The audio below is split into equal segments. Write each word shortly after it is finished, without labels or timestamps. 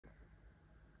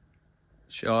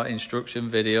short instruction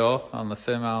video on the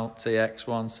FIMAL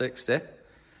TX160.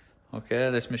 Okay,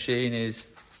 this machine is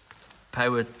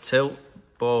powered tilt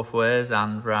both ways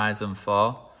and rise and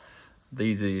fall.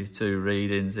 These are your two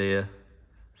readings here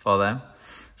for them.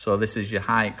 So this is your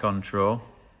height control.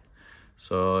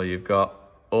 So you've got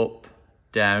up,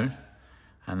 down,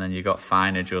 and then you've got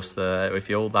fine adjust there. If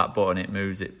you hold that button, it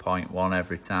moves it 0.1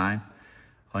 every time.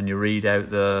 On your readout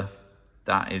there,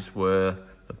 that is where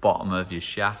the bottom of your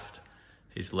shaft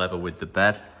is level with the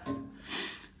bed.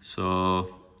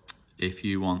 So if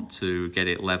you want to get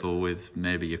it level with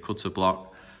maybe your cutter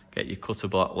block, get your cutter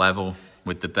block level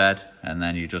with the bed, and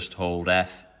then you just hold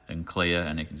F and clear,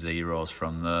 and it zeros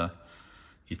from there.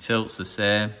 Your tilt's the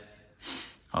same.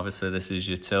 Obviously this is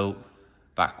your tilt,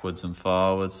 backwards and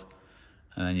forwards,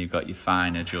 and then you've got your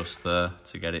fine adjust there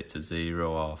to get it to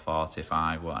 0 or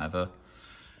 45, whatever.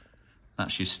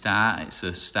 That's your start. It's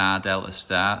a star delta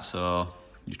start, so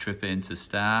you trip it into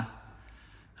star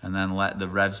and then let the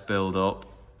revs build up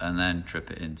and then trip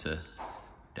it into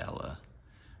delta,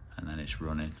 and then it's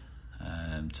running.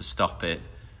 To stop it,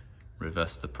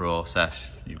 reverse the process.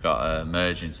 You've got an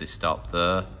emergency stop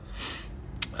there.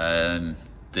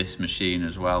 This machine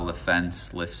as well, the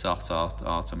fence lifts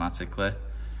automatically,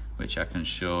 which I can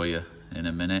show you in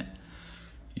a minute.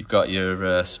 You've got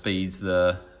your speeds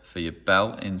there for your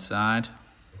belt inside.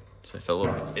 So if I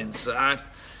look inside,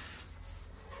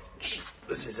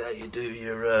 this is how you do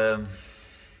your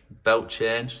belt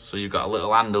change. So you've got a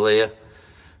little handle here.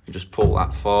 You just pull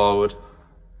that forward,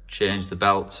 change the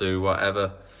belt to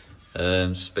whatever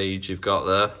speed you've got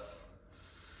there.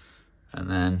 And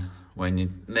then when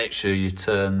you make sure you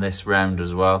turn this round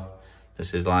as well,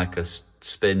 this is like a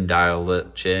spin dial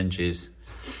that changes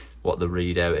what the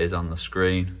readout is on the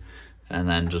screen, and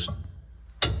then just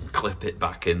clip it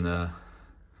back in there.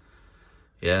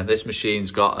 Yeah, this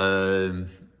machine's got a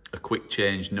quick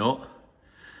change nut,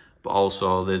 but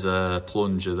also there's a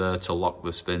plunger there to lock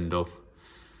the spindle.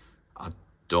 I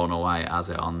don't know why it has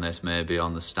it on this. Maybe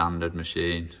on the standard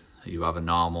machine you have a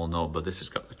normal nut, but this has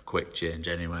got the quick change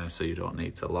anyway, so you don't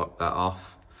need to lock that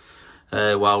off.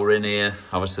 While we're in here,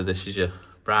 obviously this is your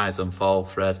rise and fall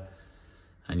thread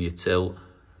and your tilt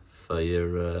for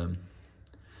your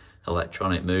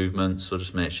electronic movements, so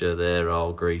just make sure they're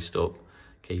all greased up,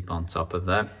 keep on top of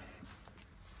them.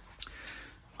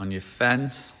 On your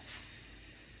fence,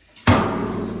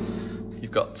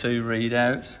 you've got two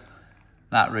readouts.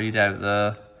 That readout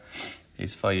there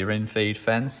is for your in-feed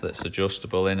fence that's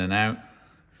adjustable in and out,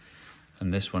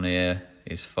 and this one here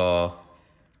is for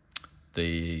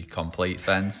the complete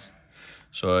fence.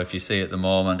 So if you see at the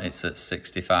moment it's at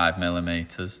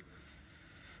 65mm,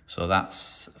 so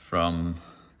that's from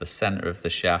the center of the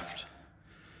shaft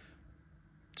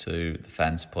to the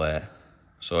fence plate.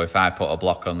 So if I put a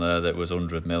block on there that was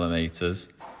 100mm,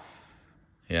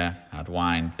 yeah, I'd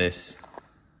wind this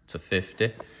to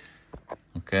 50,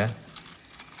 okay?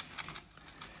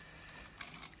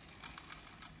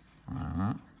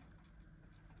 Alright.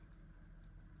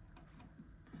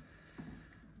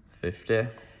 50,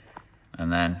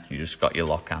 and then you just got your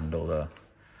lock handle there.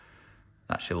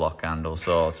 That's your lock handle,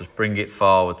 so just bring it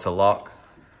forward to lock,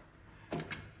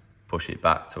 push it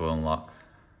back to unlock.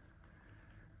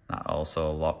 That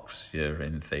also locks your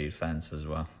in-feed fence as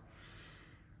well.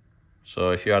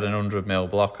 So if you had an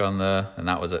 100mm block on there and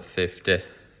that was at 50,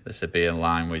 this would be in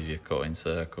line with your cutting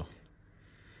circle.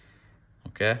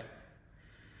 Okay?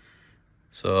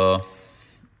 So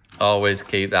always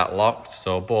keep that locked,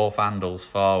 so both handles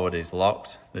forward is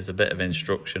locked. There's a bit of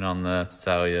instruction on there to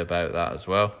tell you about that as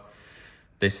well.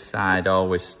 This side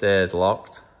always stays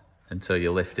locked until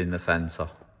you're lifting the fence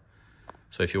off.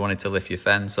 So if you wanted to lift your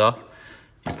fence off,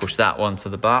 you push that one to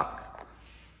the back,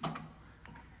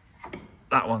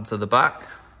 that one to the back,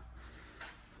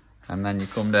 and then you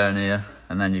come down here,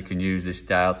 and then you can use this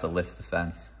dial to lift the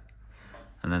fence.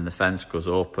 And then the fence goes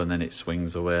up and then it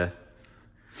swings away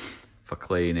for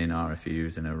cleaning, or if you're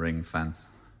using a ring fence.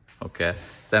 Okay,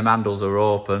 if them handles are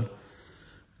open,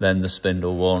 then the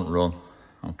spindle won't run.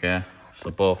 Okay, so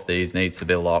both these need to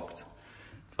be locked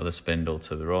for the spindle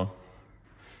to run.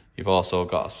 You've also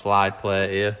got a slide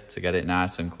plate here to get it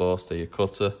nice and close to your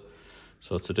cutter.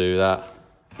 So to do that,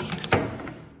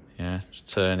 just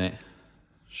turn it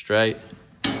straight,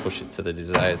 push it to the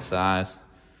desired size,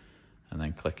 and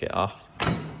then click it off.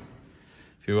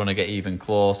 If you want to get even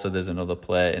closer, there's another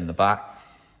plate in the back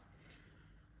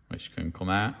which can come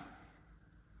out.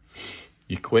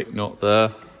 Your quick nut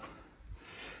there.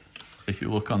 If you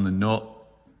look on the nut,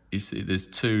 you see there's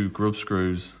two grub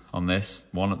screws on this,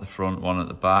 one at the front, one at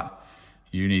the back.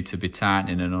 You need to be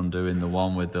tightening and undoing the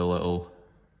one with the little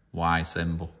Y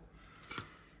symbol.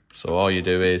 So all you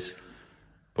do is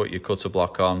put your cutter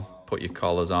block on, put your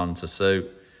collars on to suit,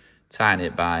 tighten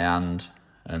it by hand,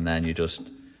 and then you just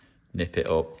nip it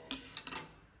up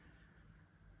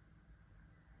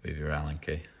with your Allen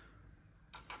key.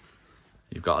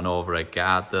 You've got an overhead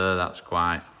guard there, that's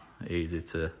quite easy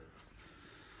to,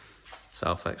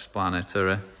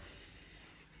 self-explanatory.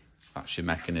 That's your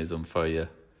mechanism for your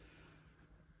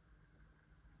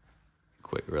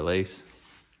quick release.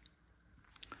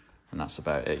 And that's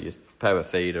about it. Your power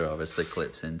feeder obviously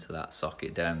clips into that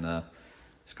socket down there.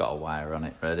 It's got a wire on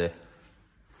it ready.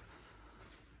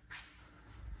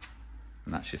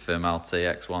 And that's your FIMAL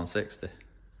TX160.